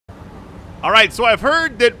Alright, so I've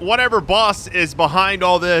heard that whatever boss is behind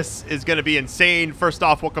all this is going to be insane. First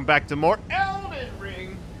off, welcome back to more Elden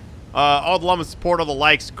Ring. All the love and support, all the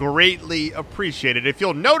likes, greatly appreciated. If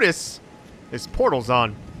you'll notice, this portal's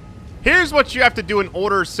on. Here's what you have to do in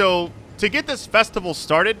order. So, to get this festival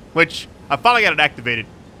started, which I finally got it activated,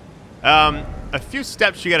 a few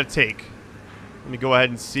steps you got to take. Let me go ahead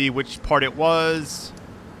and see which part it was.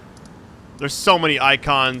 There's so many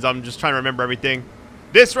icons, I'm just trying to remember everything.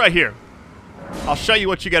 This right here. I'll show you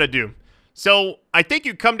what you got to do. So, I think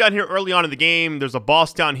you come down here early on in the game. There's a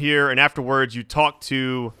boss down here, and afterwards you talk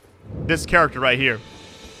to this character right here.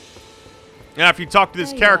 And after you talk to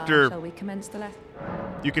this character, shall we commence the lesson?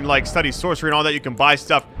 You can, like, study sorcery and all that. You can buy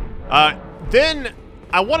stuff. Then,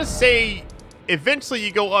 I want to say, eventually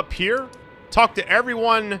you go up here, talk to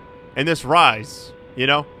everyone in this rise, you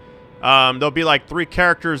know? There'll be, like, 3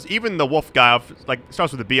 characters. Even the wolf guy, like,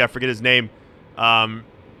 starts with a B. I forget his name.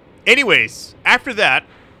 Anyways, after that,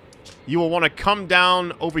 you will want to come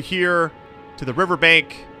down over here to the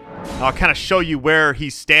riverbank. I'll kind of show you where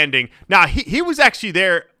he's standing. Now, he was actually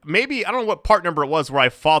there. Maybe, I don't know what part number it was where I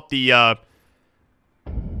fought the,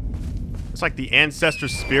 it's like the ancestor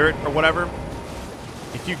spirit or whatever.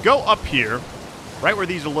 If you go up here, right where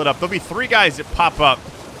these are lit up, there'll be 3 guys that pop up.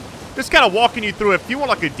 Just kind of walking you through it. If you want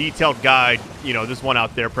like a detailed guide, you know, there's one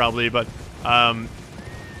out there probably, but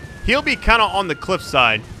he'll be kind of on the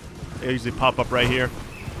cliffside. They usually pop up right here.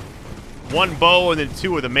 1 bow and then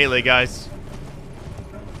 2 of the melee guys.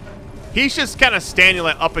 He's just kind of standing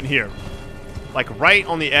like up in here. Like right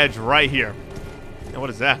on the edge right here. Now what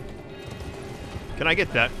is that? Can I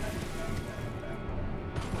get that?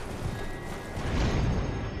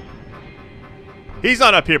 He's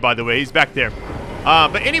not up here, by the way. He's back there.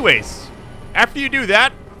 But anyways, after you do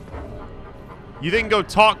that, you then go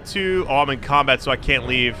talk to... Oh, I'm in combat, so I can't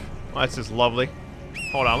leave. Well, that's just lovely.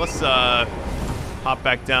 Hold on, let's hop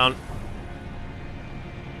back down.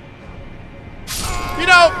 You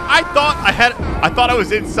know, I thought I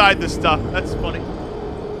was inside this stuff. That's funny.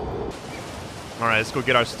 All right, let's go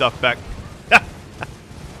get our stuff back. A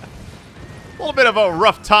little bit of a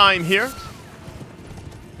rough time here.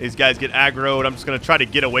 These guys get aggroed. I'm just gonna try to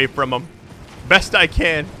get away from them best I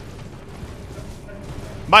can.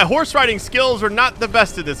 My horse riding skills are not the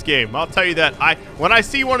best in this game. I'll tell you that. When I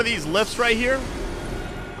see one of these lifts right here,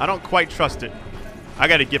 I don't quite trust it. I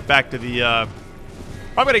got to get back to the...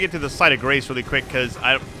 I'm going to get to the site of grace really quick because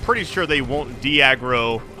I'm pretty sure they won't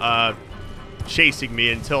de-aggro chasing me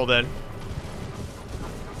until then.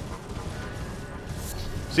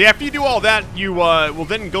 So after you do all that, you will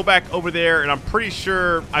then go back over there, and I'm pretty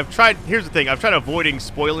sure... Here's the thing. I've tried avoiding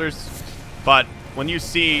spoilers, but when you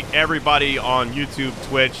see everybody on YouTube,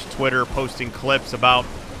 Twitch, Twitter posting clips about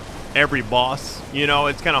every boss, you know,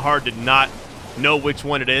 it's kind of hard to not know which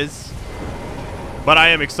one it is. But I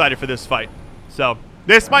am excited for this fight. So,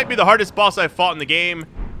 this might be the hardest boss I've fought in the game.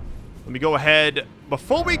 Let me go ahead.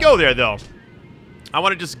 Before we go there, though, I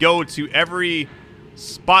want to just go to every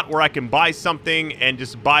spot where I can buy something and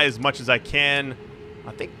just buy as much as I can.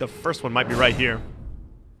 I think the first one might be right here.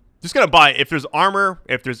 Just gonna buy if there's armor,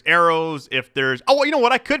 if there's arrows, if there's... Oh, well, you know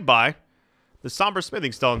what I could buy? The somber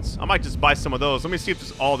smithing stones. I might just buy some of those. Let me see if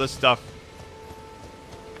there's all this stuff.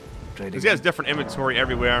 He has different inventory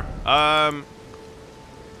everywhere. I'll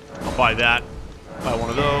buy that. Buy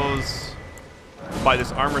one of those. Buy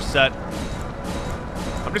this armor set.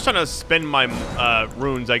 I'm just trying to spend my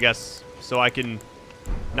runes, I guess, so I can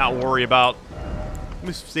not worry about... Let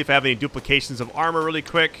me see if I have any duplications of armor really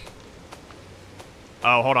quick.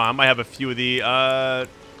 Oh, hold on. I might have a few of the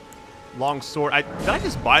long sword. Did I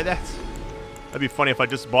just buy that? That'd be funny if I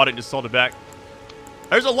just bought it and just sold it back.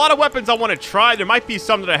 There's a lot of weapons I want to try. There might be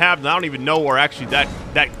some that I have that I don't even know are actually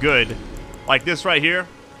that good. Like this right here.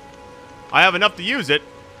 I have enough to use it.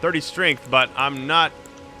 30 strength, but I'm not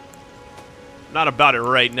about it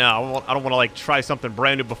right now. I don't want to like try something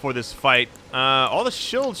brand new before this fight. All the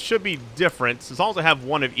shields should be different as long as I have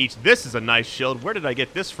one of each. This is a nice shield. Where did I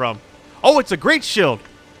get this from? Oh, it's a great shield.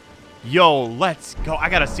 Yo, let's go. I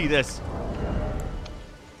gotta see this.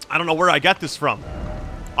 I don't know where I got this from.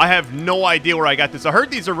 I have no idea where I got this. I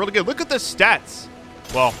heard these are really good. Look at the stats.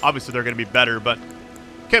 Well, obviously they're going to be better, but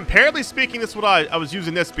comparatively speaking, this is what I was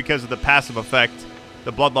using this because of the passive effect,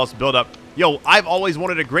 the blood loss buildup. Yo, I've always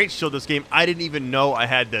wanted a great shield this game. I didn't even know I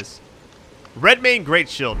had this. Red main great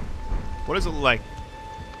shield. What does it look like?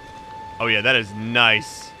 Oh yeah, that is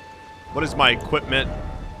nice. What is my equipment?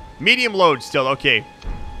 Medium load still. Okay.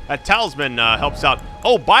 That talisman helps out.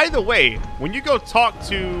 Oh, by the way, when you go talk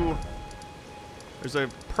to... There's a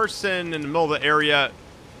person in the middle of the area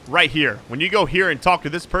right here. When you go here and talk to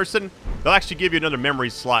this person, they'll actually give you another memory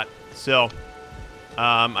slot. So,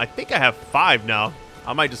 I think I have 5 now.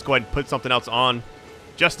 I might just go ahead and put something else on,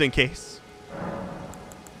 just in case.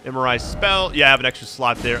 Memorize spell. Yeah, I have an extra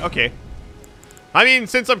slot there. Okay. I mean,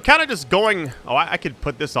 since I'm kind of just going... Oh, I could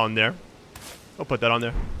put this on there. I'll put that on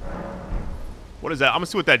there. What is that? I'm going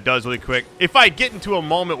to see what that does really quick. If I get into a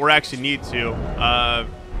moment where I actually need to.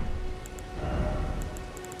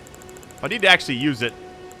 If I need to actually use it,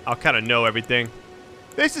 I'll kind of know everything.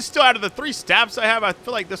 This is still, out of the 3 staffs I have, I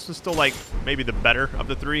feel like this one's still, like, maybe the better of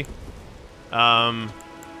the 3.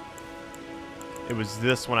 It was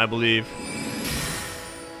this one, I believe.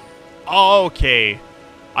 Okay.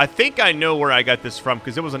 I think I know where I got this from,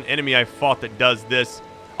 because it was an enemy I fought that does this.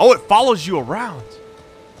 Oh, it follows you around.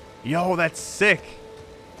 Yo, that's sick.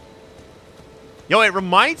 Yo, it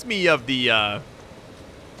reminds me of the,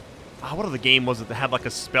 what other game was it that had, like,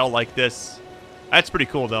 a spell like this? That's pretty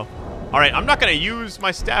cool, though. All right, I'm not going to use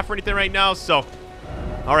my staff or anything right now, so...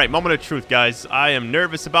 All right, moment of truth, guys. I am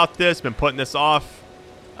nervous about this. Been putting this off.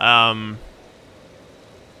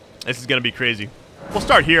 This is going to be crazy. We'll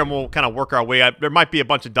start here, and we'll kind of work our way up. There might be a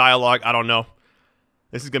bunch of dialogue. I don't know.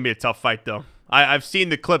 This is going to be a tough fight, though. I've seen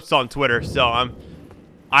the clips on Twitter, so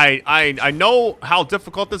I know how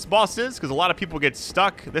difficult this boss is, because a lot of people get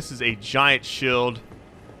stuck. This is a giant shield.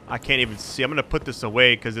 I can't even see. I'm going to put this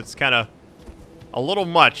away, because it's kind of a little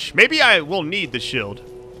much. Maybe I will need the shield.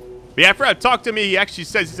 But yeah, after I talked to him, he actually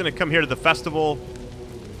says he's going to come here to the festival.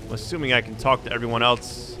 I'm assuming I can talk to everyone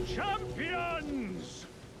else. Champions,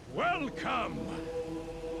 welcome.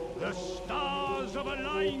 The stars have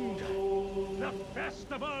aligned. The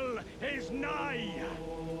festival is nigh.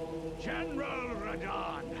 General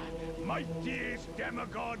Radahn, mightiest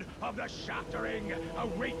demigod of the Shattering,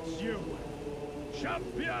 awaits you.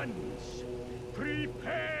 Champions,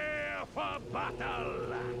 prepare for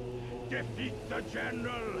battle. Defeat the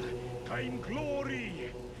general, claim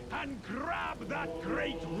glory, and grab that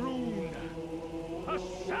great rune. A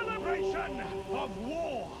celebration of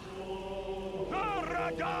war. The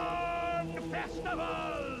RADAHN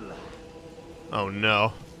Festival! Oh,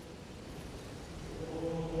 no.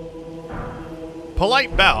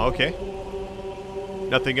 Polite bow, okay.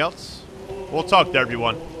 Nothing else? We'll talk to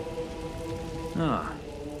everyone. Ah,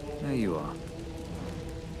 there you are.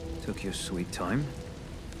 Took your sweet time.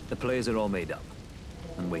 The players are all made up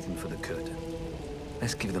and waiting for the curtain.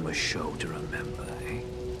 Let's give them a show to remember, eh?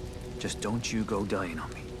 Just don't you go dying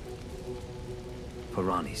on me. For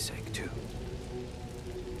Rani's sake, too.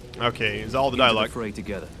 Okay, is all the dialogue. Into the fray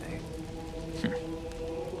together, eh?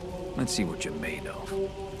 Let's see what you're made of.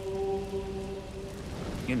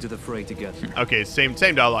 Into the fray together. Okay, same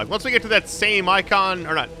dialogue. Once we get to that same icon,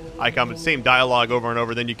 or not icon, but same dialogue over and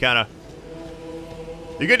over, then you kind of...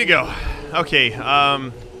 You're good to go. Okay,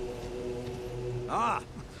 Ah,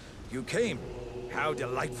 you came. How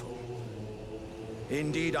delightful.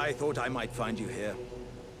 Indeed, I thought I might find you here.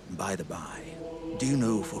 By the by, do you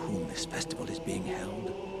know for whom this festival is being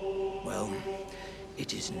held? Well,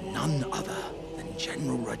 it is none other than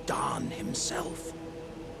General RADAHN himself.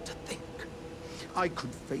 To think, I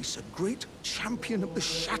could face a great champion of the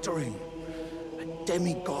Shattering, a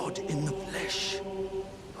demigod in the flesh.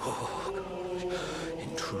 Oh, gosh.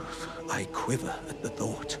 In truth, I quiver at the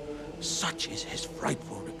thought. Such is his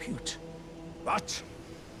frightful repute. But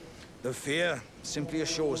the fear simply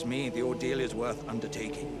assures me the ordeal is worth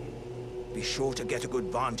undertaking. Be sure to get a good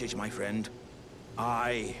vantage, my friend.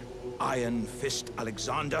 I, Iron Fist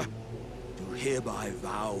Alexander, do hereby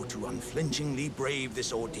vow to unflinchingly brave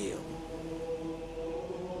this ordeal.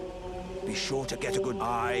 Be sure to get a good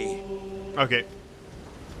eye. okay.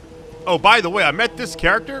 Oh, by the way, I met this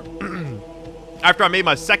character after I made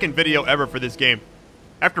my second video ever for this game.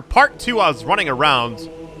 After part 2, I was running around.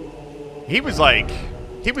 He was like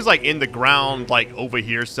in the ground, like over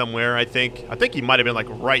here somewhere, I think. I think he might have been like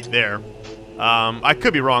right there. I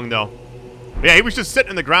could be wrong though. But yeah, he was just sitting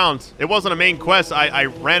in the ground. It wasn't a main quest. I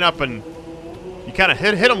ran up and you kind of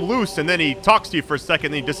hit him loose, and then he talks to you for a second,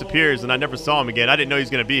 and then he disappears, and I never saw him again. I didn't know he was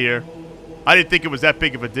going to be here. I didn't think it was that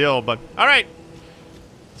big of a deal, but all right.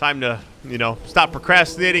 Time to, you know, stop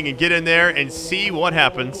procrastinating and get in there and see what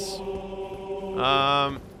happens. Do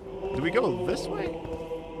we go this way?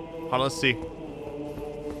 Hold on, let's see.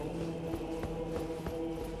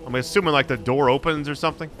 I'm assuming like the door opens or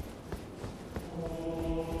something.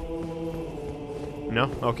 No?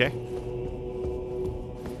 Okay.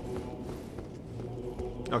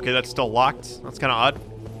 Okay, that's still locked. That's kind of odd.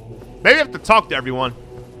 Maybe I have to talk to everyone.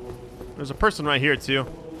 There's a person right here, too.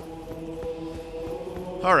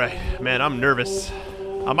 Alright, man, I'm nervous.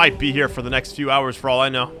 I might be here for the next few hours for all I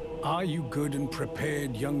know. Are you good and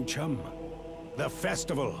prepared, young chum? The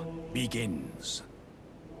festival begins.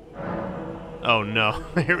 Oh no.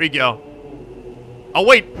 Here we go. Oh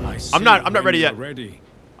wait. I'm not ready yet. Ready.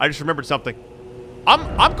 I just remembered something.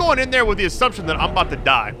 I'm going in there with the assumption that I'm about to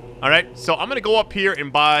die. All right? So I'm going to go up here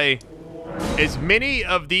and buy as many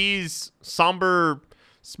of these somber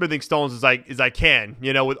smithing stones as I can,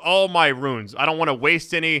 you know, with all my runes. I don't want to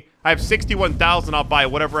waste any. I have 61,000. I'll buy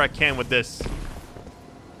whatever I can with this.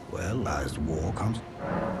 Well, as war comes.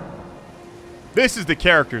 This is the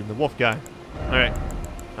character, the wolf guy. All right.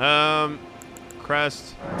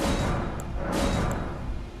 Crest.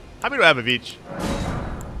 How many do I have of each?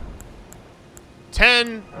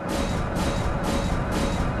 10.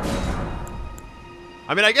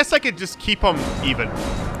 I mean, I guess I could just keep them even.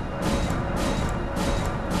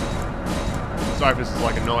 Sorry if this is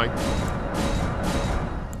like annoying.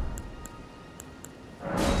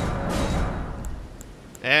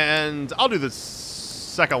 And I'll do the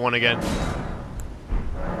second one again.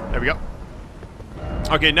 There we go.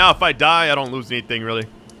 Okay, now if I die, I don't lose anything really.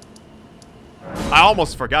 I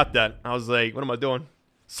almost forgot that. I was like, what am I doing?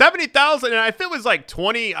 70,000, and if it was like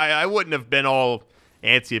 20, I wouldn't have been all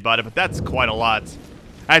antsy about it, but that's quite a lot.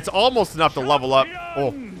 It's almost enough to level up.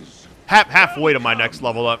 Oh, halfway to my next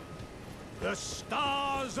level up. The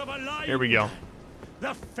stars of alignment. Here we go.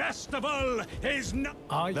 The festival is not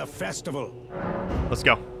the festival. Let's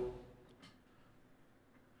go.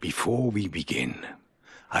 Before we begin,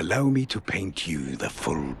 allow me to paint you the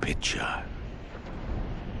full picture.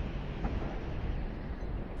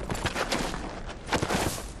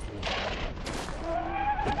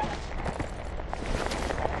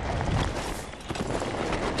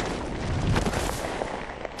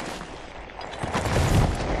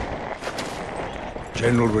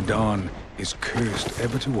 General RADAHN is cursed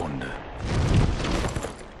ever to wander.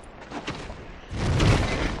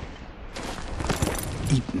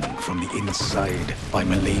 Eaten from the inside by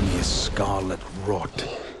millennia's scarlet rot,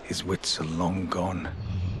 his wits are long gone.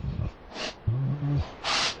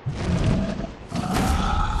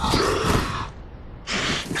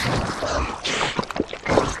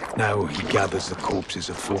 Now he gathers the corpses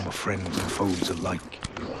of former friends and foes alike,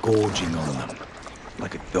 gorging on them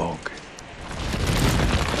like a dog.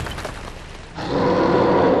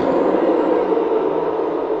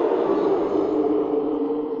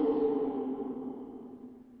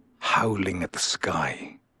 Howling at the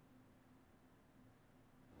sky.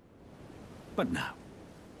 But now,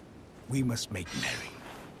 we must make merry.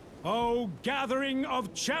 O gathering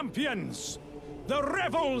of champions, the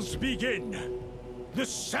revels begin. The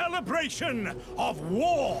celebration of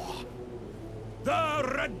war. The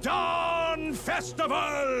RADAHN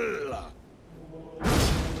Festival!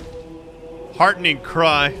 Heartening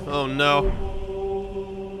cry. Oh no.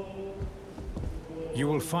 You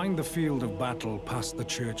will find the field of battle past the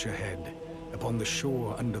church ahead, upon the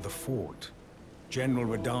shore under the fort. General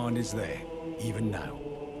RADAHN is there, even now,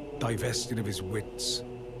 divested of his wits,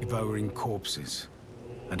 devouring corpses,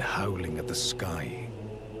 and howling at the sky.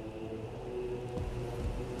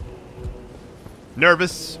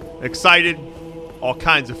 Nervous, excited, all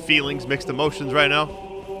kinds of feelings, mixed emotions right now.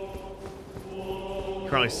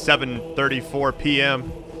 Currently 7:34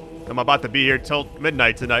 p.m. I'm about to be here till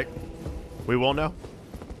midnight tonight. We won't know.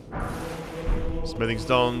 Smithing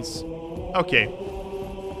stones. Okay.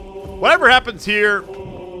 Whatever happens here,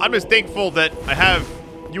 I'm just thankful that I have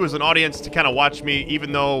you as an audience to kind of watch me,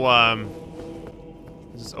 even though,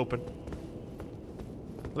 is this open?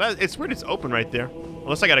 Well, it's weird it's open right there.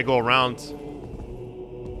 Unless I gotta go around.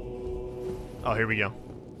 Oh, here we go.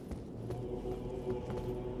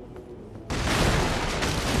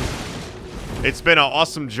 It's been an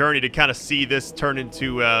awesome journey to kind of see this turn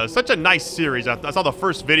into such a nice series. I saw the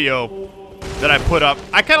first video that I put up.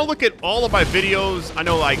 I kind of look at all of my videos. I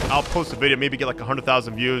know, like, I'll post a video, maybe get like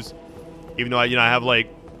 100,000 views, even though I have like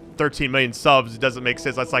 13 million subs. It doesn't make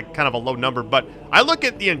sense. That's like kind of a low number. But I look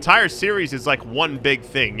at the entire series as like one big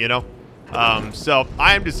thing, you know. So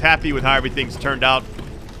I am just happy with how everything's turned out.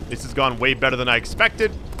 This has gone way better than I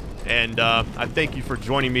expected, and I thank you for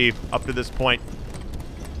joining me up to this point.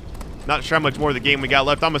 Not sure how much more of the game we got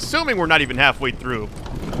left. I'm assuming we're not even halfway through.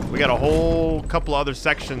 We got a whole couple other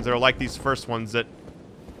sections that are like these first ones that...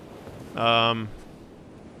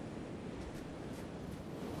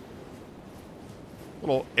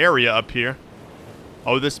 little area up here.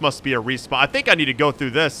 Oh, this must be a respawn. I think I need to go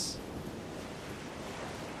through this.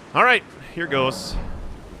 Alright, here goes.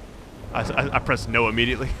 I pressed no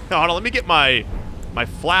immediately. Hold on, let me get my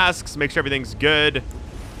flasks, make sure everything's good.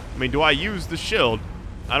 I mean, do I use the shield?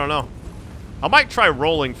 I don't know. I might try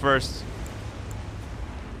rolling first.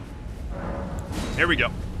 Here we go.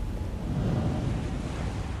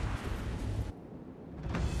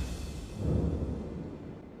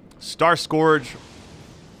 STARSCOURGE.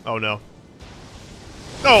 Oh no.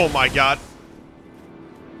 Oh my god.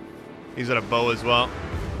 He's got a bow as well.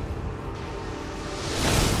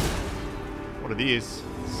 What are these?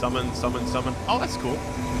 Summon, summon, summon. Oh, that's cool.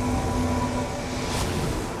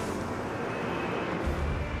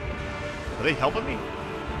 Are they helping me?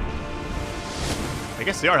 I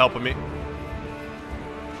guess they are helping me.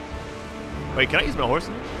 Wait, can I use my horse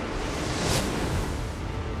in here?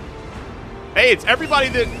 Hey, it's everybody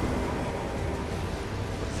that...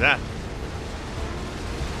 What's that?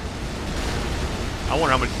 I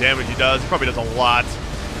wonder how much damage he does. He probably does a lot.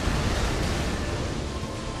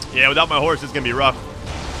 Yeah, without my horse, it's going to be rough.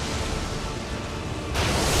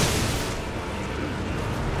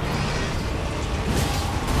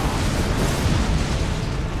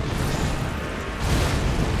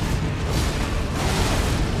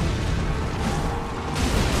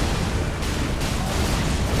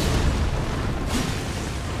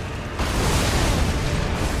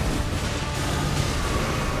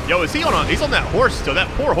 Yo, is he on he's on that horse still. That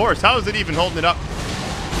poor horse. How is it even holding it up?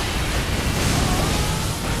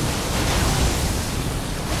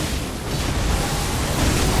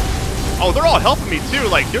 Oh, they're all helping me too.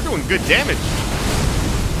 Like, they're doing good damage.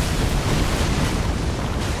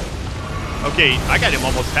 Okay, I got him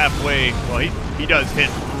almost halfway. Well, he does hit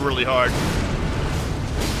really hard.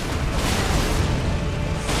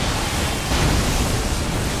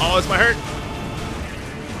 Oh, is my hurt?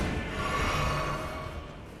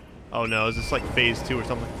 Oh no, is this like phase 2 or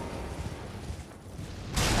something?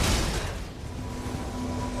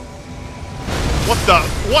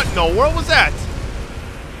 What in the world was that?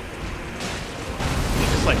 Did he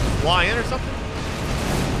just like fly in or something?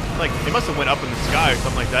 Like, they must have went up in the sky or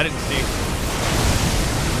something like that. I didn't see.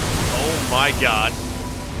 Oh my god.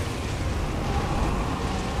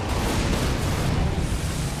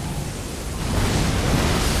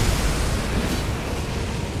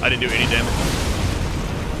 I didn't do any damage.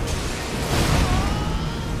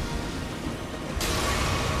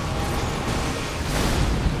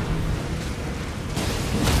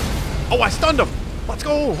 Oh, I stunned him! Let's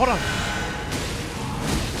go! Hold on.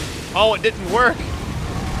 Oh, it didn't work.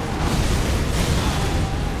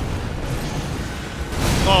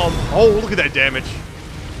 Oh, look at that damage.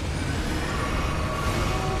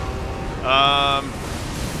 Oh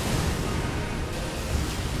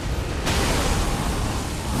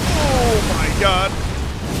my god.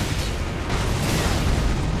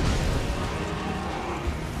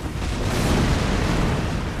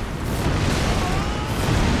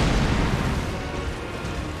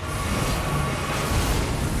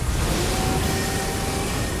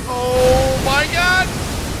 Oh my god.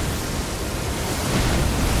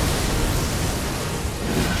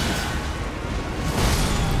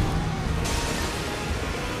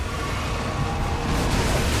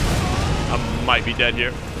 I might be dead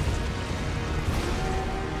here.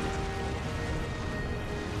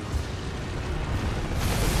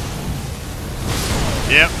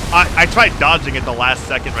 Yeah, I tried dodging at the last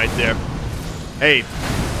second right there. Hey,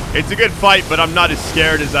 it's a good fight, but I'm not as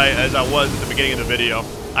scared as I was at the beginning of the video.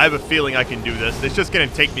 I have a feeling I can do this. It's just gonna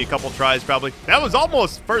take me a couple tries probably. That was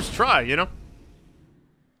almost first try, you know?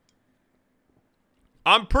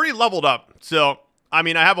 I'm pretty leveled up, so I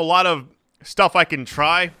mean I have a lot of stuff I can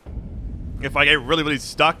try if I get really, really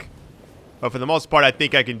stuck. But for the most part, I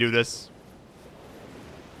think I can do this.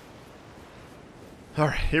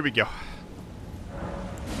 Alright, here we go.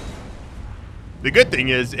 The good thing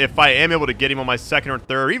is, if I am able to get him on my second or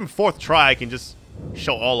third, or even fourth try, I can just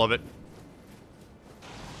show all of it.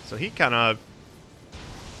 So he kind of...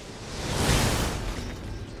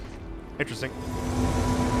 Interesting.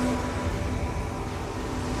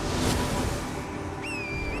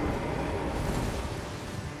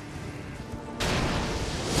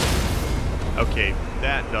 Okay,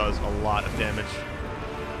 that does a lot of damage.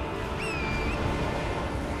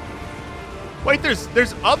 Wait,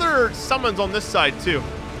 there's other summons on this side too.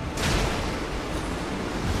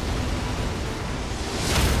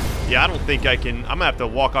 Yeah, I don't think I can. I'm gonna have to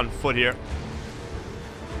walk on foot here.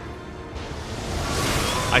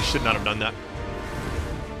 I should not have done that.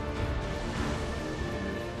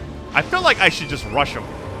 I feel like I should just rush him.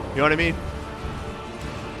 You know what I mean?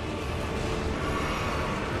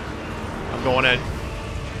 I'm going in.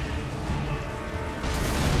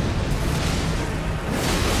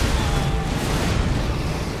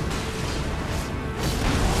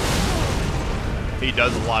 He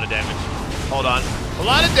does a lot of damage. Hold on. A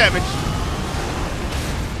lot of damage.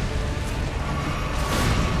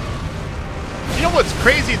 You know what's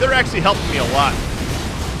crazy? They're actually helping me a lot.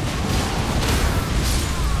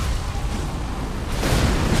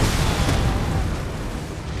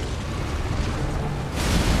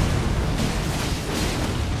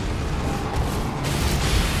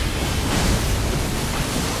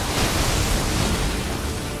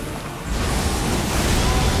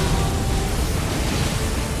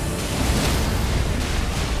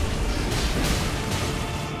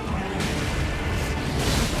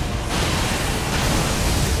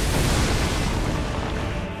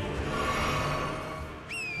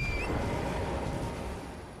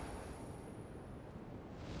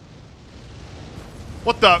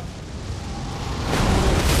 What the?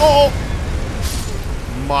 Oh!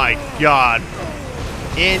 My God.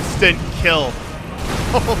 Instant kill.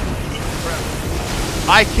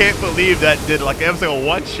 I can't believe that did like, it was like a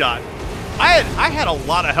one-shot. I had a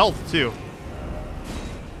lot of health too.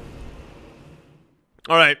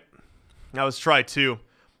 Alright. Now let's try 2.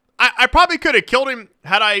 I probably could have killed him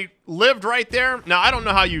had I lived right there. Now, I don't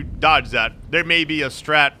know how you dodge that. There may be a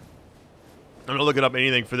strat. I'm not looking up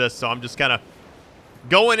anything for this, so I'm just kind of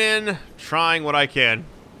going in, trying what I can.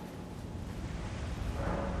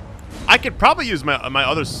 I could probably use my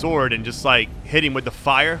other sword and just, like, hit him with the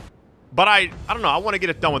fire. But I don't know. I want to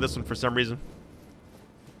get it done with this one for some reason.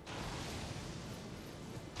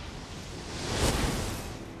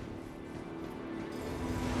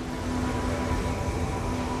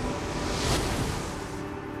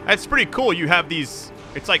 That's pretty cool. You have these...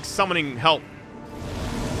 It's like summoning help.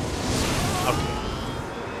 Okay.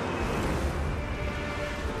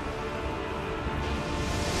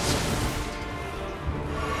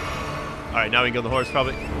 Alright, now we can kill the horse,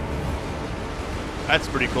 probably. That's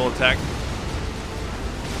a pretty cool attack.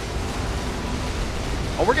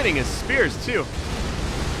 Oh, we're getting his spears, too.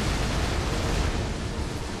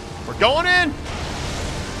 We're going in!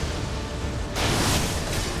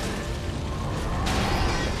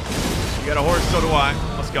 You got a horse, so do I.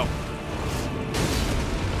 Let's go.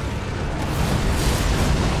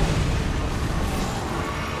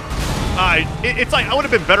 It's like I would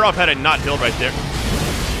have been better off had it not healed right there.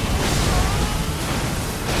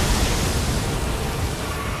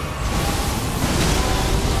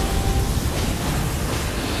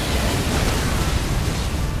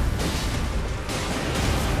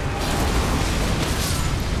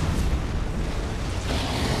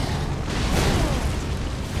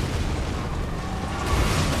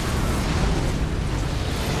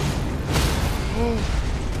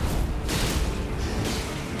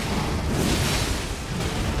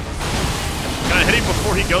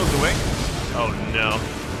 Goes away. Oh no.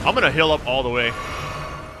 I'm gonna heal up all the way.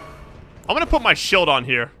 I'm gonna put my shield on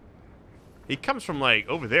here. He comes from like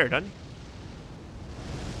over there, doesn't he?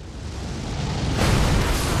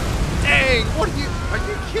 Dang, what are you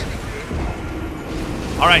kidding me?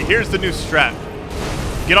 Alright, here's the new strat.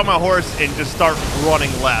 Get on my horse and just start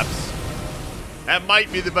running laps. That might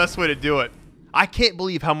be the best way to do it. I can't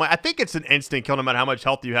believe how much. I think it's an instant kill no matter how much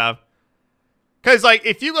health you have. Because, like,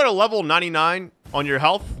 if you go to level 99 on your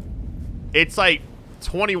health, it's like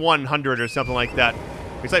 2100 or something like that.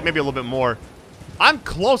 It's like maybe a little bit more. I'm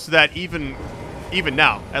close to that even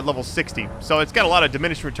now at level 60. So it's got a lot of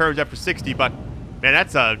diminished returns after 60, but man,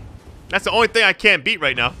 that's the only thing I can't beat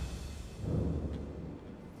right now.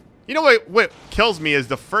 You know what kills me is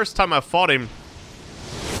the first time I fought him,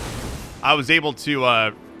 I was able to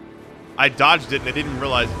I dodged it and I didn't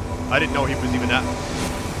realize, I didn't know he was even that.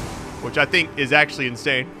 Which I think is actually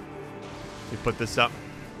insane. Let me put this up.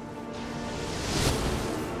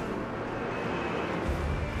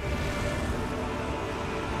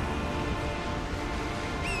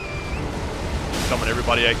 Summon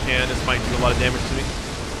everybody I can. This might do a lot of damage to me.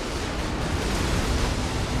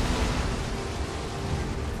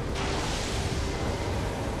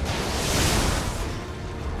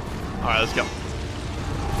 Alright, let's go.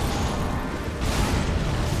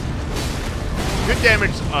 Good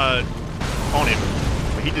damage on him.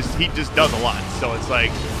 But he just does a lot. So it's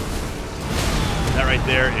like that right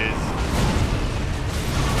there is.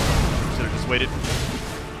 Should have just waited.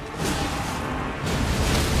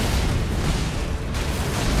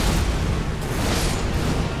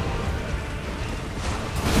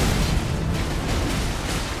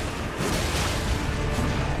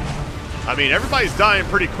 I mean, everybody's dying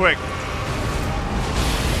pretty quick.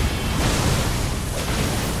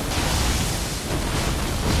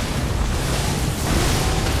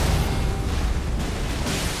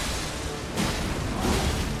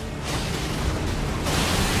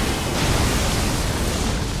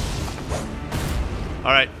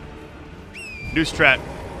 All right. New strat.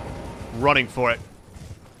 Running for it.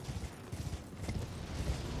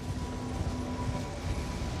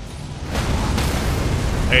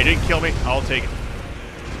 Hey, it didn't kill me. I'll take it.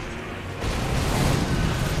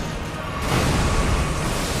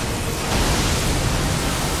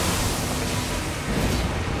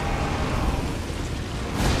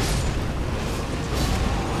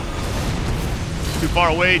 Too far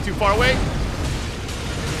away, too far away.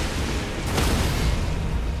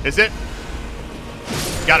 Is it?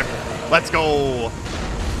 Got him. Let's go.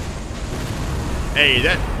 Hey,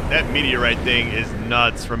 that meteorite thing is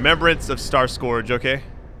nuts. Remembrance of STARSCOURGE, okay?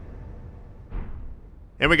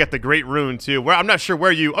 And we got the Great Rune, too. Where I'm not sure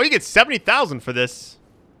where you... Oh, you get 70,000 for this.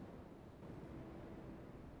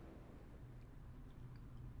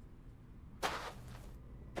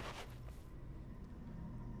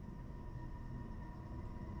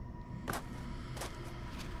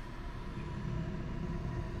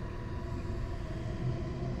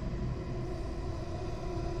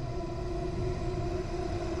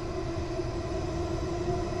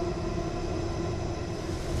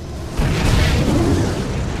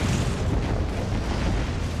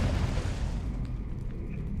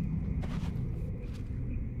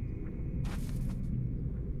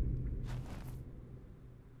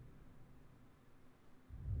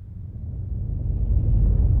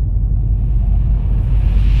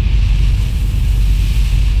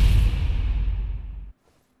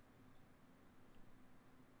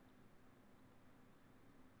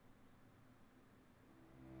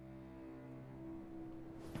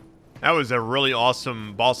 That was a really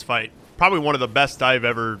awesome boss fight. Probably one of the best I've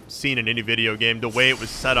ever seen in any video game. The way it was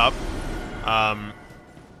set up.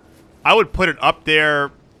 I would put it up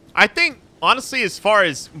there. I think, honestly, as far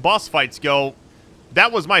as boss fights go,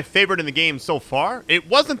 that was my favorite in the game so far. It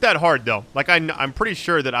wasn't that hard, though. Like, I'm pretty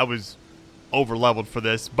sure that I was over-leveled for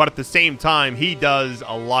this. But at the same time, he does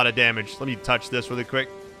a lot of damage. Let me touch this really quick.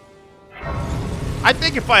 I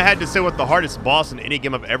think if I had to say what the hardest boss in any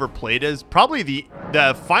game I've ever played is, probably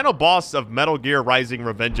the final boss of Metal Gear Rising: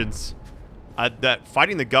 Revengeance. That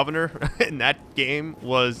fighting the governor in that game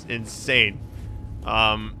was insane.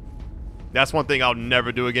 That's one thing I'll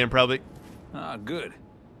never do again, probably. Ah, good.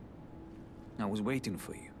 I was waiting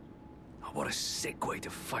for you. Oh, what a sick way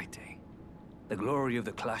to fight, eh? The glory of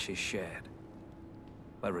the clash is shared.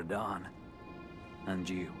 By RADAHN. And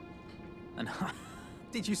you. And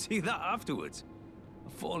did you see that afterwards? A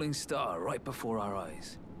falling star right before our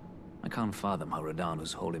eyes. I can't fathom how RADAHN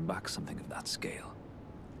was holding back something of that scale.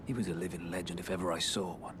 He was a living legend if ever I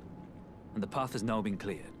saw one. And the path has now been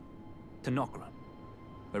cleared. To Nokran,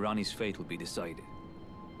 where Rani's fate will be decided.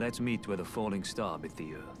 Let's meet where the falling star bit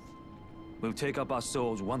the earth. We'll take up our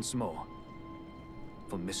swords once more.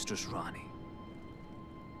 For Mistress Rani.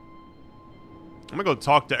 I'm gonna go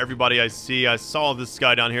talk to everybody I see. I saw this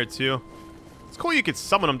guy down here, too. It's cool you could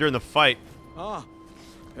summon him during the fight. Ah,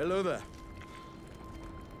 hello there.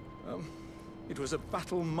 It was a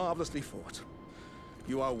battle marvelously fought.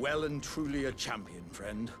 You are well and truly a champion,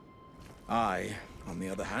 friend. I, on the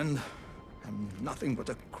other hand, am nothing but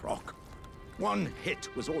a crock. One hit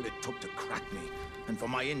was all it took to crack me, and for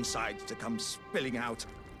my insides to come spilling out.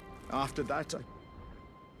 After that,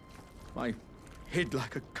 I hid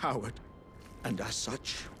like a coward. And as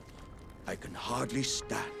such, I can hardly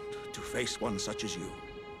stand to face one such as you.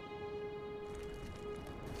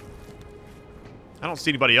 I don't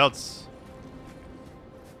see anybody else.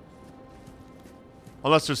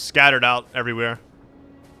 Unless they're scattered out everywhere.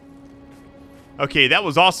 Okay, that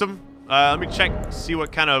was awesome. Let me check, see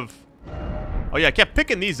what kind of... Oh yeah, I kept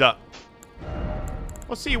picking these up.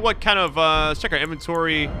 Let's see what kind of... let's check our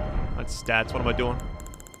inventory. That's stats. What am I doing?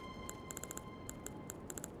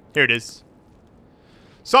 Here it is.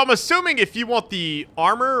 So I'm assuming if you want the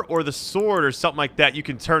armor or the sword or something like that, you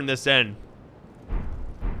can turn this in.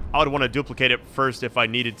 I would want to duplicate it first if I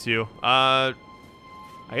needed to. I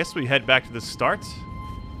guess we head back to the start.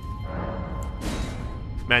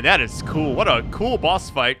 Man, that is cool. What a cool boss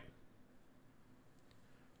fight.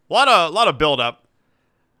 A lot of build up.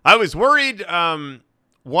 I was worried,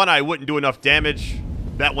 one, I wouldn't do enough damage.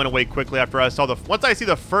 That went away quickly after I saw the... Once I see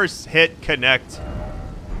the first hit connect,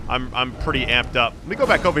 I'm pretty amped up. Let me go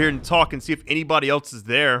back over here and talk and see if anybody else is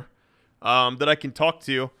there that I can talk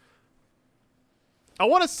to. I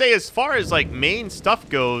want to say, as far as like main stuff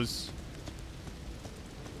goes,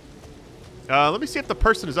 let me see if the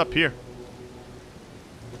person is up here.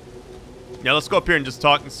 Yeah, let's go up here and just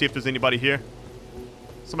talk and see if there's anybody here.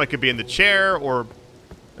 Somebody could be in the chair, or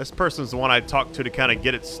this person's the one I talked to kind of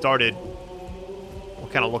get it started. We'll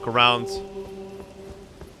kind of look around.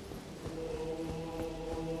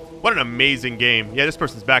 What an amazing game. Yeah, this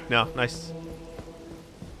person's back now. Nice.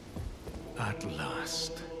 At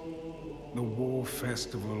last, the war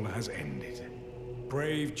festival has ended.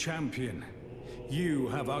 Brave champion, you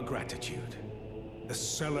have our gratitude. The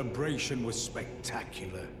celebration was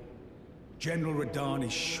spectacular. General RADAHN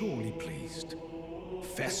is surely pleased.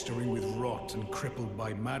 Festering with rot and crippled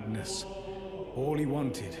by madness, all he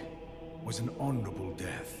wanted was an honorable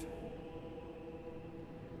death.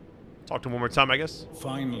 Talk to him one more time, I guess.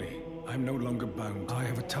 Finally, I'm no longer bound. I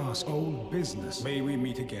have a task. Old business. May we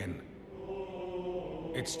meet again.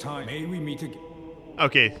 It's time. May we meet again.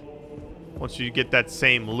 Okay. Once you get that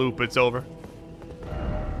same loop, it's over.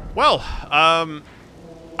 Well,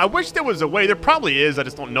 I wish there was a way. There probably is. I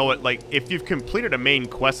just don't know it. Like, if you've completed a main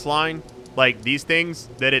quest line, like these things,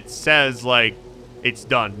 that it says, like, it's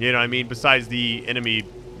done. You know what I mean? Besides the enemy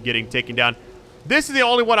getting taken down. This is the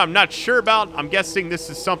only one I'm not sure about. I'm guessing this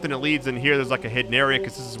is something that leads in here. There's like a hidden area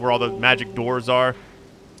because this is where all the magic doors are.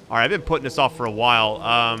 All right, I've been putting this off for a while.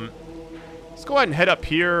 Let's go ahead and head up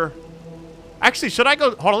here. Actually, should I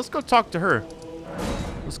go? Hold on, let's go talk to her.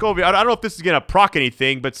 Let's go over here. I don't know if this is going to proc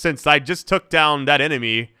anything, but since I just took down that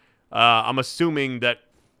enemy, I'm assuming that...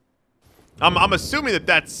 I'm assuming that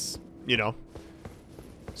that's, you know,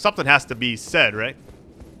 something has to be said, right?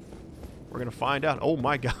 We're going to find out. Oh,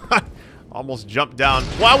 my God. Almost jumped down.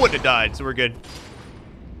 Well, I wouldn't have died, so we're good.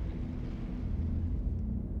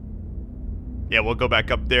 Yeah, we'll go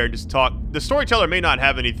back up there and just talk. The storyteller may not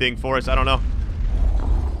have anything for us. I don't know.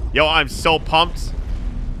 Yo, I'm so pumped.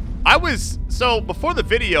 So before the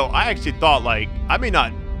video, I actually thought, like, I may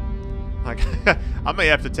not Like, I may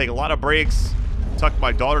have to take a lot of breaks, tuck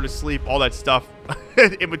my daughter to sleep, all that stuff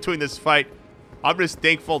in between this fight. I'm just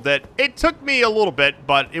thankful that it took me a little bit,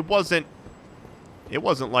 but it wasn't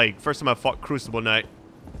like first time I fought Crucible Knight.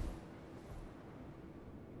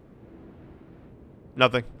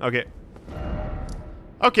 Nothing. Okay.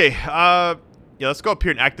 Okay, yeah, let's go up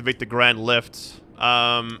here and activate the Grand Lift.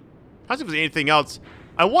 I don't see if there's anything else.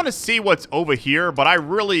 I want to see what's over here, but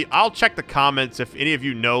I'll check the comments if any of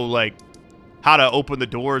you know, like, how to open the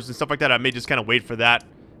doors and stuff like that. I may just kind of wait for that.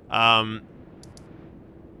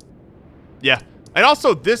 Yeah. And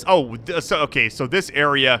also this, okay, so this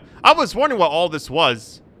area, I was wondering what all this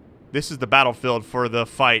was. This is the battlefield for the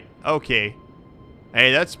fight. Okay.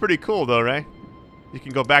 Hey, that's pretty cool though, right? You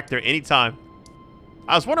can go back there anytime.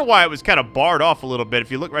 I was wondering why it was kind of barred off a little bit.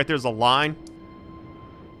 If you look right there's a line.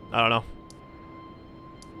 I don't know.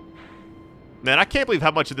 Man, I can't believe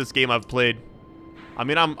how much of this game I've played. I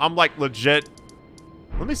mean, I'm like legit.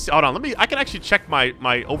 Let me see. Hold on. I can actually check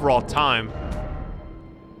my overall time.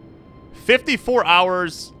 54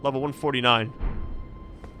 hours, level 149.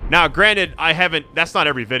 Now, granted, that's not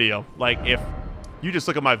every video. Like, if you just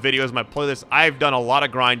look at my videos, my playlist, I've done a lot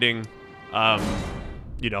of grinding,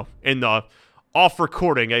 you know, in the off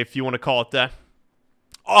recording, if you want to call it that.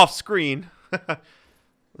 Off screen.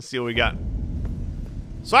 Let's see what we got.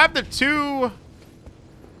 So I have the two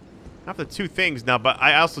things now, but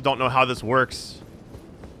I also don't know how this works.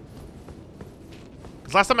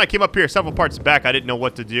 Because last time I came up here several parts back, I didn't know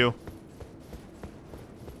what to do.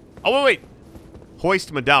 Oh, wait.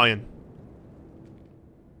 Hoist medallion.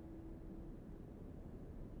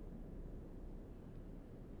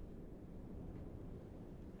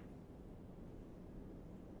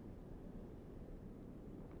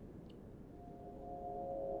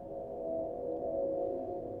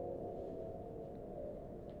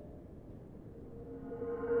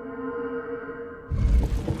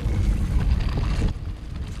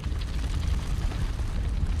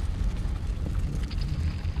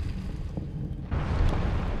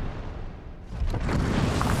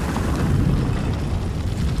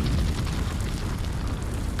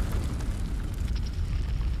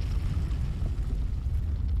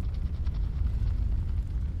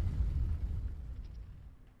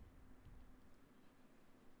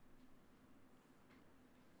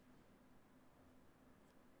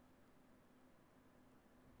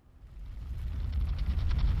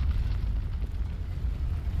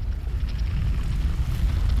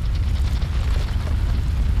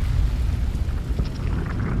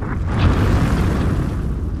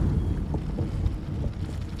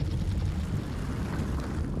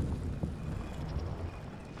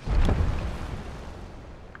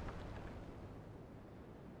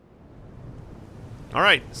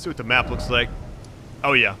 Alright, let's see what the map looks like.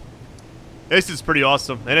 Oh, yeah. This is pretty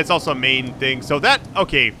awesome. And it's also a main thing. So that,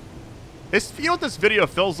 okay. You know what this video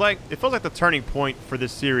feels like? It feels like the turning point for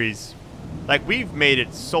this series. Like, we've made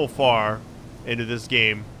it so far into this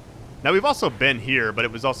game. Now, we've also been here, but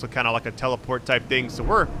it was also kind of like a teleport type thing. So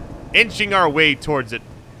we're inching our way towards it.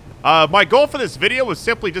 My goal for this video was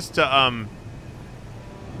simply just to,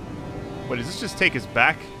 Wait, does this just take us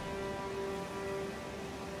back?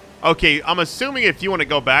 Okay, I'm assuming if you want to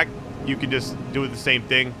go back, you can just do the same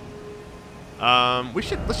thing.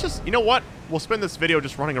 Let's just, you know what? We'll spend this video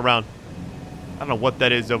just running around. I don't know what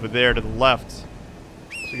that is over there to the left. So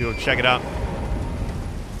you go check it out.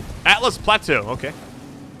 Atlas Plateau, okay.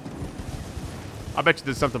 I bet you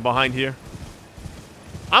there's something behind here.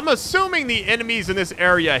 I'm assuming the enemies in this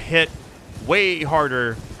area hit way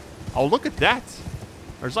harder. Oh, look at that.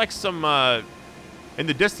 There's like some, in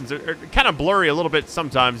the distance. They're kind of blurry a little bit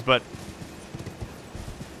sometimes, but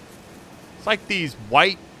it's like these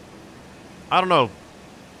white, I don't know,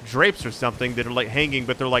 drapes or something that are like hanging,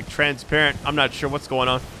 but they're like transparent. I'm not sure what's going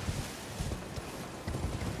on.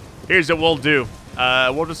 Here's what we'll do.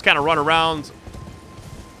 We'll just kind of run around.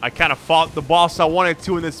 I kind of fought the boss I wanted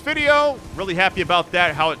to in this video. Really happy about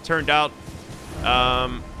that, how it turned out.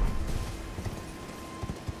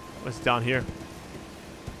 What's down here?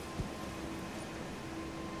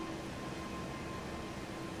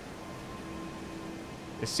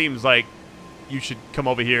 It seems like you should come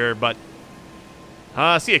over here, but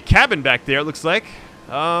I see a cabin back there, it looks like.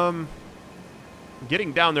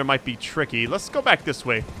 Getting down there might be tricky. Let's go back this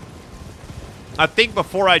way. I think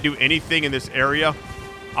before I do anything in this area,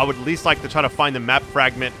 I would at least like to try to find the map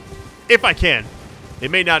fragment, if I can.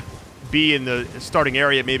 It may not be in the starting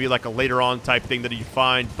area, it may be like a later on type thing that you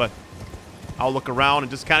find, but I'll look around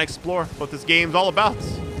and just kind of explore what this game's all about.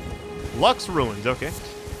 Lux Ruins, okay.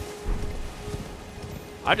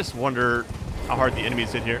 I just wonder how hard the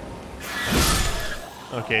enemies hit here.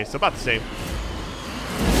 Okay, so about the same.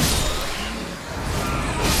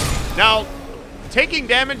 Now, taking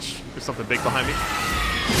damage... There's something big behind me.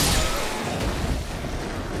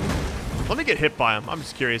 Let me get hit by him. I'm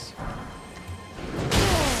just curious.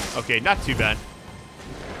 Okay, not too bad.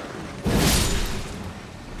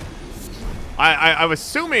 I was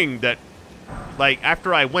assuming that, like,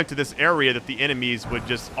 after I went to this area that the enemies would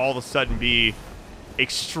just all of a sudden be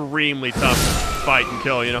extremely tough to fight and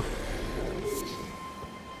kill, you know?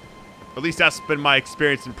 At least that's been my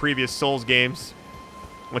experience in previous Souls games.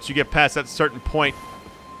 Once you get past that certain point.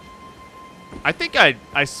 I think I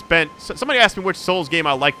spent... Somebody asked me which Souls game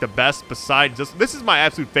I like the best besides this. This is my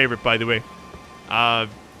absolute favorite, by the way. I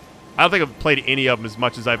don't think I've played any of them as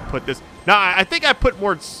much as I've put this. Now, I think I put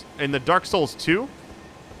more in the Dark Souls 2.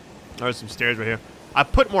 There's some stairs right here. I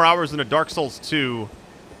put more hours in the Dark Souls 2.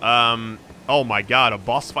 Oh my god, a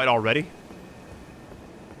boss fight already?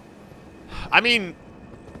 I mean,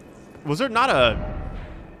 was there not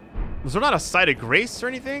a site of grace or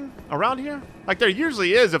anything around here? Like there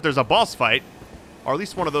usually is if there's a boss fight. Or at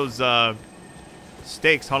least one of those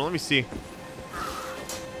stakes. Hold on, let me see.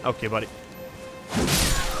 Okay, buddy.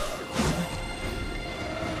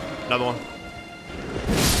 Another one.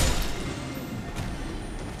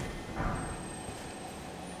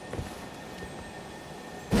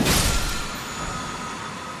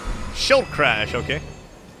 Shield crash, okay.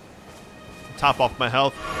 Top off my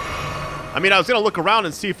health. I mean, I was gonna look around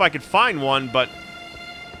and see if I could find one, but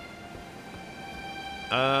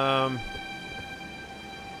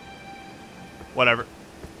whatever.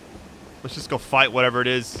 Let's just go fight whatever it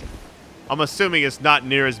is. I'm assuming it's not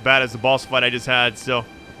near as bad as the boss fight I just had, so.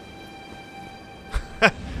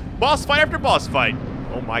 Boss fight after boss fight.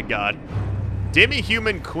 Oh my god.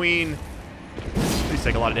 Demi-human queen. Please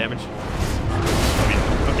take a lot of damage.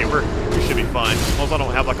 Okay, we should be fine. As long as I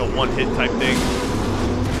don't have like a one-hit type thing.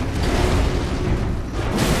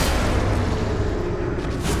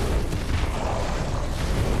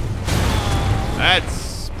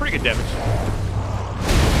 That's pretty good damage.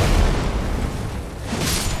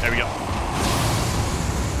 There we go.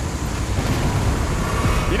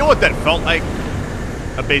 You know what that felt like?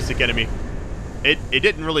 A basic enemy. It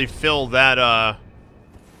didn't really feel that,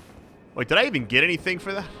 Wait, did I even get anything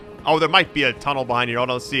for that? Oh, there might be a tunnel behind here. Hold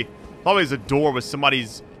on, let's see. Probably there's a door with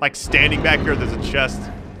somebody's, like, standing back here. There's a chest.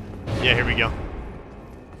 Yeah, here we go.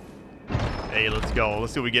 Hey, let's go.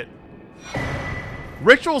 Let's see what we get.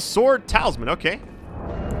 Ritual Sword Talisman. Okay.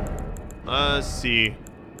 Let's see.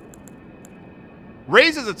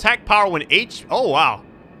 Raises attack power when Oh, wow.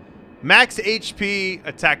 Max HP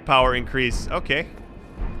attack power increase. Okay.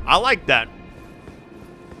 I like that.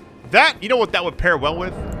 That, you know what that would pair well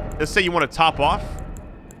with? Let's say you want to top off.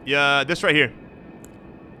 Yeah, this right here.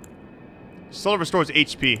 Slowly restores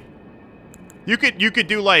HP. You could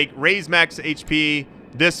do like raise max HP,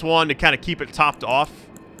 this one to kind of keep it topped off.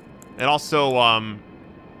 And also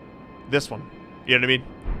this one. You know what I mean?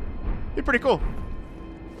 Be pretty cool.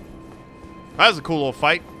 That was a cool little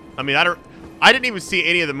fight. I mean, I didn't even see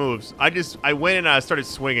any of the moves. I went and I started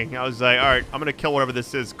swinging. I was like, all right, I'm going to kill whatever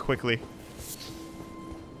this is quickly.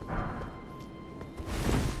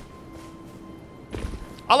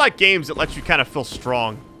 I like games that let you kind of feel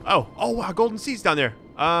strong. Oh, wow, golden seeds down there.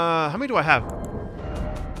 How many do I have?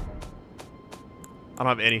 I don't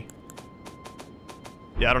have any.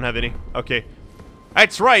 Yeah, I don't have any. Okay.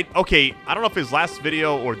 That's right. Okay, I don't know if his last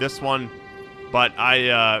video or this one, but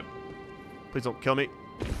please don't kill me.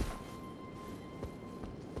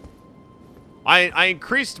 I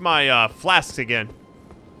increased my flasks again.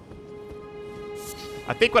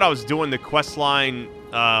 I think when I was doing the quest line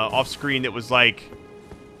off screen, it was like,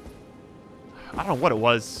 I don't know what it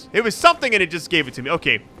was. It was something and it just gave it to me.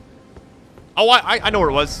 Okay. Oh, I know where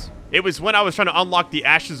it was. It was when I was trying to unlock the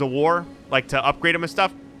Ashes of War, like to upgrade them and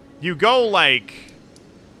stuff. You go like,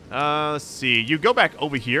 let's see. You go back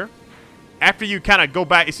over here. After you kind of go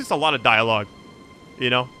back, it's just a lot of dialogue. You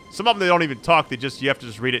know? Some of them, they don't even talk. You have to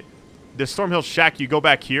just read it. The Stormhill Shack, you go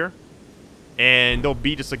back here, and there'll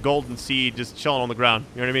be just a golden seed just chilling on the ground.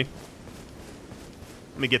 You know what I mean?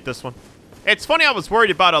 Let me get this one. It's funny, I was worried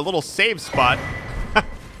about a little save spot,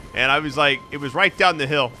 and I was like, it was right down the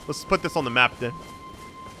hill. Let's put this on the map then.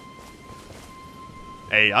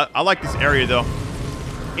 Hey, I like this area, though.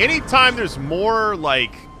 Anytime there's more,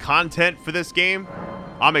 like, content for this game,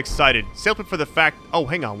 I'm excited. Simply for the fact... Oh,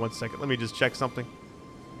 hang on one second. Let me just check something.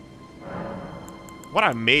 What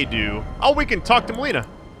I may do... Oh, we can talk to Melina.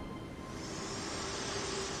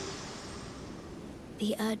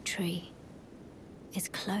 The Erd Tree is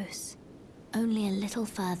close. Only a little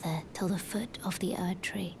further till the foot of the Erd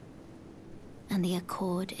Tree. And the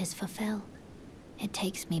accord is fulfilled. It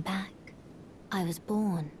takes me back. I was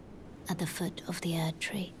born at the foot of the Erd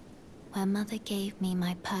Tree, where Mother gave me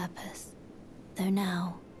my purpose. Though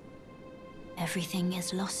now, everything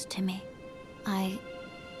is lost to me. I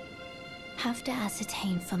have to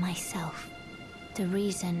ascertain for myself the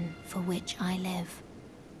reason for which I live,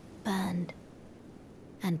 burned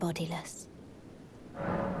and bodiless.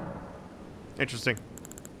 Interesting.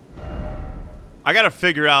 I gotta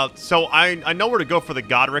figure out, so I know where to go for the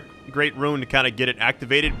Godric Great Rune to kind of get it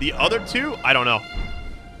activated. The other two, I don't know.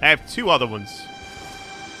 I have two other ones.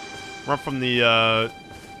 One from the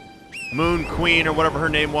Moon Queen or whatever her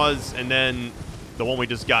name was, and then the one we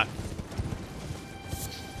just got.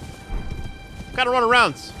 Gotta run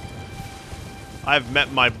around. I've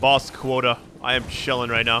met my boss quota. I am chilling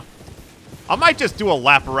right now. I might just do a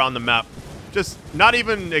lap around the map. Just not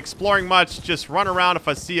even exploring much. Just run around. If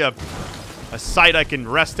I see a site I can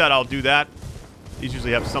rest at, I'll do that. These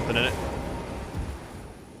usually have something in it.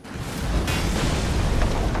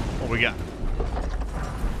 What we got?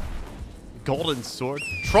 Golden sword.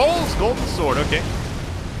 Troll's golden sword. Okay.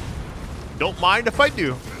 Don't mind if I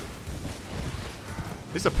do.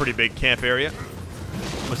 This is a pretty big camp area.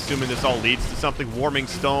 I'm assuming this all leads to something. Warming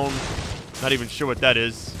stone. Not even sure what that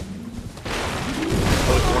is.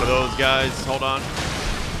 Oh, it's one of those guys. Hold on.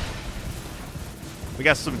 We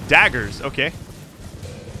got some daggers. Okay.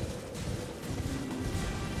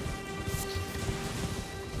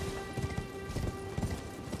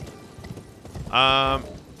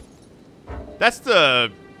 That's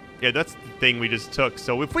the thing we just took.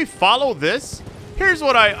 So if we follow this, here's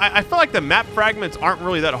what I feel like the map fragments aren't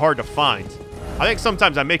really that hard to find. I think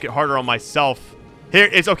sometimes I make it harder on myself. Here,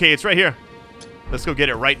 it's okay. It's right here. Let's go get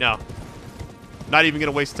it right now. Not even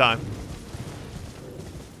gonna waste time.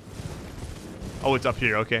 Oh, it's up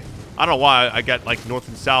here. Okay. I don't know why I got like north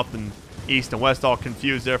and south and east and west all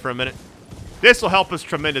confused there for a minute. This will help us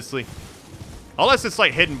tremendously. Unless it's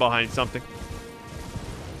like hidden behind something.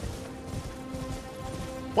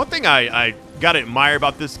 One thing I gotta admire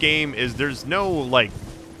about this game is there's no like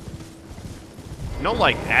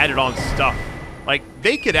added on stuff. Like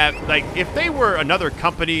they could have, like if they were another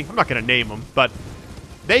company, I'm not gonna name them, but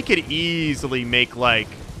they could easily make like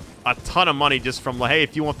a ton of money just from like, hey,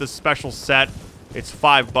 if you want this special set, it's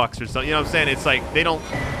 $5 or something. You know what I'm saying? It's like they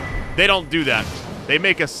don't do that. They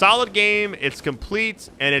make a solid game, it's complete,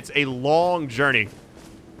 and it's a long journey.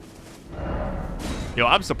 Yo,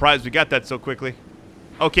 I'm surprised we got that so quickly.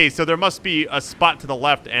 Okay, so there must be a spot to the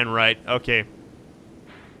left and right. Okay.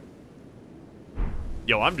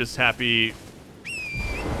 Yo, I'm just happy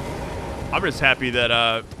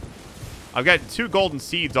that I've got 2 golden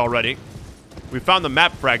seeds already. We found the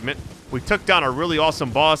map fragment. We took down a really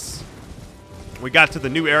awesome boss. We got to the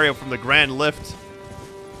new area from the Grand Lift.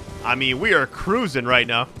 I mean, we are cruising right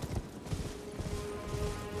now.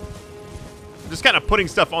 Just kind of putting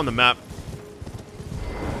stuff on the map.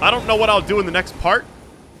 I don't know what I'll do in the next part.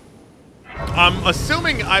 I'm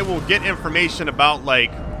assuming I will get information about,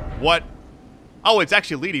 like, what... Oh, it's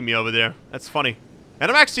actually leading me over there. That's funny. And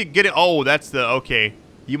I'm actually getting... Oh, that's the... Okay.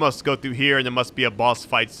 You must go through here, and there must be a boss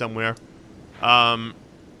fight somewhere. Yeah,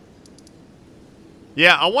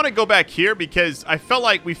 I want to go back here because I felt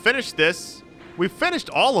like we finished this. We finished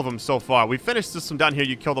all of them so far. We finished this one down here.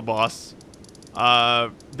 You kill the boss.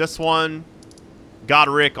 This one...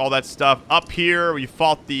 Godric, all that stuff. Up here, we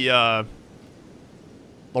fought the...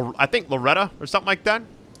 I think Loretta or something like that.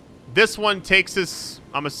 This one takes us,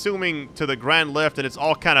 I'm assuming, to the Grand Lift, and it's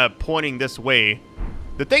all kind of pointing this way.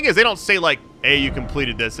 The thing is, they don't say, like, hey, you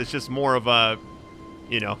completed this. It's just more of a,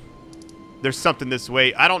 you know, there's something this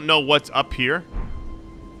way. I don't know what's up here.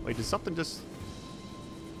 Wait, did something just...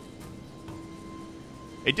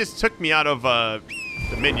 It just took me out of the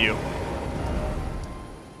menu.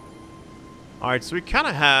 Alright, so we kind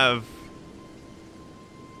of have...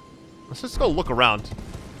 Let's just go look around.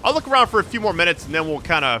 I'll look around for a few more minutes, and then we'll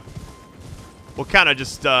kind of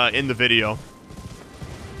just end the video.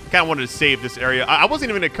 Kind of wanted to save this area. I wasn't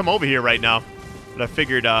even going to come over here right now, but I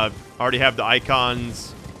figured I already have the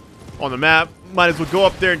icons on the map. Might as well go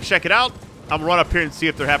up there and check it out. I'm going to run up here and see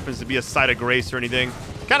if there happens to be a site of grace or anything.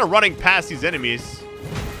 Kind of running past these enemies.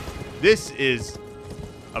 This is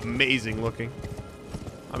amazing looking.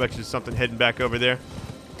 I bet you there's something hidden back over there.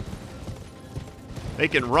 They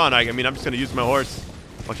can run. I mean, I'm just going to use my horse.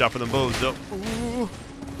 Watch out for them bows, though. Ooh.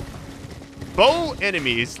 Bow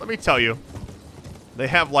enemies, let me tell you. They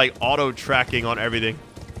have, like, auto-tracking on everything.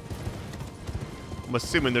 I'm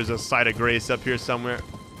assuming there's a site of grace up here somewhere.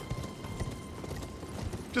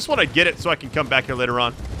 Just want to get it so I can come back here later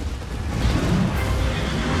on.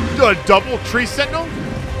 A double tree sentinel?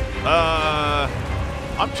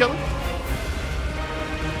 I'm chilling.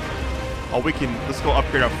 Oh, we can, let's go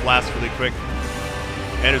upgrade our flask really quick.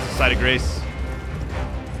 And there's a site of grace.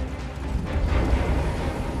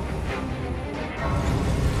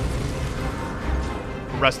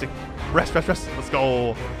 Resting. Rest. Let's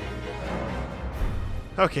go.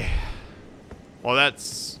 Okay. Well,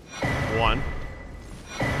 that's 1,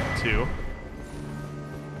 2.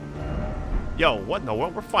 Yo, what in the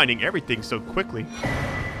world? We're finding everything so quickly.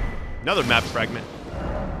 Another map fragment.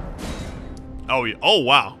 Oh, yeah. Oh,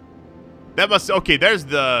 wow. That must... Okay, there's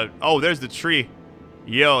the... Oh, there's the tree.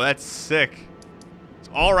 Yo, that's sick. It's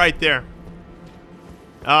all right there.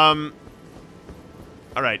 All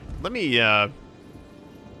right. Let me, I'm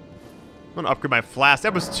gonna upgrade my flask.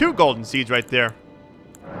 That was 2 golden seeds right there.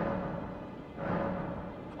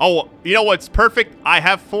 Oh, you know what's perfect? I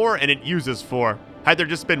have 4, and it uses 4. Had there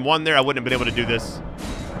just been 1 there, I wouldn't have been able to do this.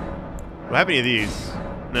 Do I have any of these?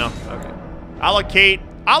 No? Okay. Allocate.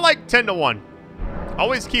 I like 10 to 1.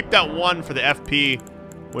 Always keep that 1 for the FP,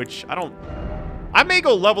 which I don't... I may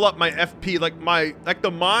go level up my FP, like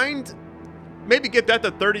the mind. Maybe get that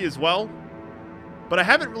to 30 as well. But I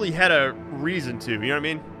haven't really had a reason to, you know what I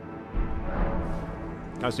mean?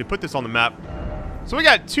 Alright, so we put this on the map. So we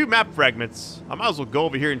got 2 map fragments. I might as well go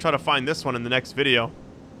over here and try to find this one in the next video.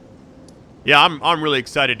 Yeah, I'm really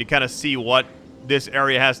excited to kind of see what this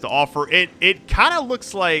area has to offer. It kind of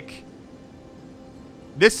looks like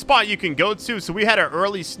this spot you can go to. So we had an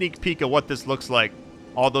early sneak peek of what this looks like.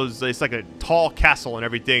 All those, it's like a tall castle and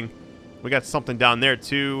everything. We got something down there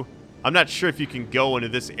too. I'm not sure if you can go into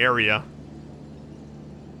this area.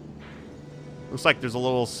 Looks like there's a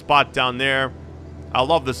little spot down there. I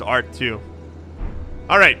love this art too.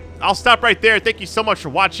 All right, I'll stop right there. Thank you so much for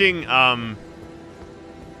watching.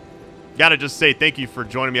 Gotta just say thank you for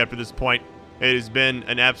joining me up to this point. It has been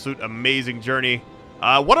an absolute amazing journey.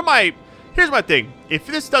 Here's my thing. If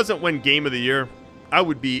this doesn't win Game of the Year, I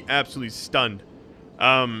would be absolutely stunned.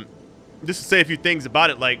 Just to say a few things about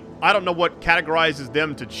it, like, I don't know what categorizes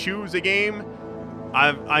them to choose a game.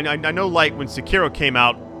 I know, like, when Sekiro came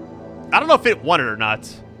out, I don't know if it won it or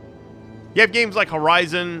not. You have games like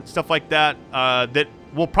Horizon, stuff like that, that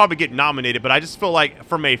will probably get nominated, but I just feel like,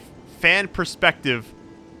 from a fan perspective,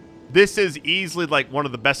 this is easily, like, one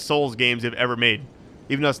of the best Souls games they've ever made.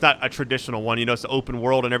 Even though it's not a traditional one, you know, it's an open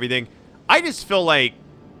world and everything. I just feel like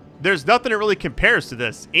there's nothing that really compares to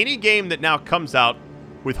this. Any game that now comes out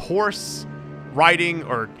with horse riding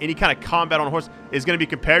or any kind of combat on a horse is going to be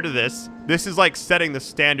compared to this. This is like setting the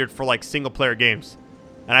standard for like single player games.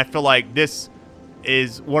 And I feel like this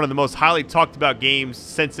is one of the most highly talked about games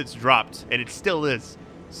since it's dropped. And it still is.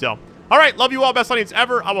 So, all right. Love you all. Best audience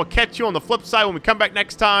ever. I will catch you on the flip side when we come back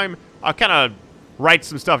next time. I'll kind of write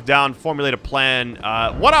some stuff down, formulate a plan.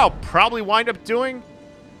 What I'll probably wind up doing,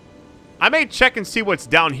 I may check and see what's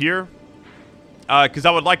down here. Because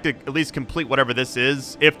I would like to at least complete whatever this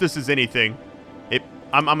is, if this is anything.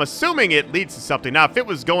 I'm assuming it leads to something. Now, if it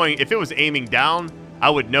was aiming down, I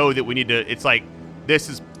would know that we need to. It's like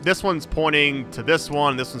this one's pointing to this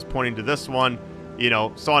one, this one's pointing to this one, you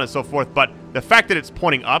know, so on and so forth. But the fact that it's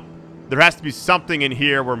pointing up, there has to be something in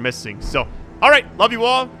here we're missing. So, all right, love you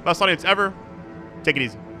all, best audience ever. Take it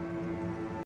easy.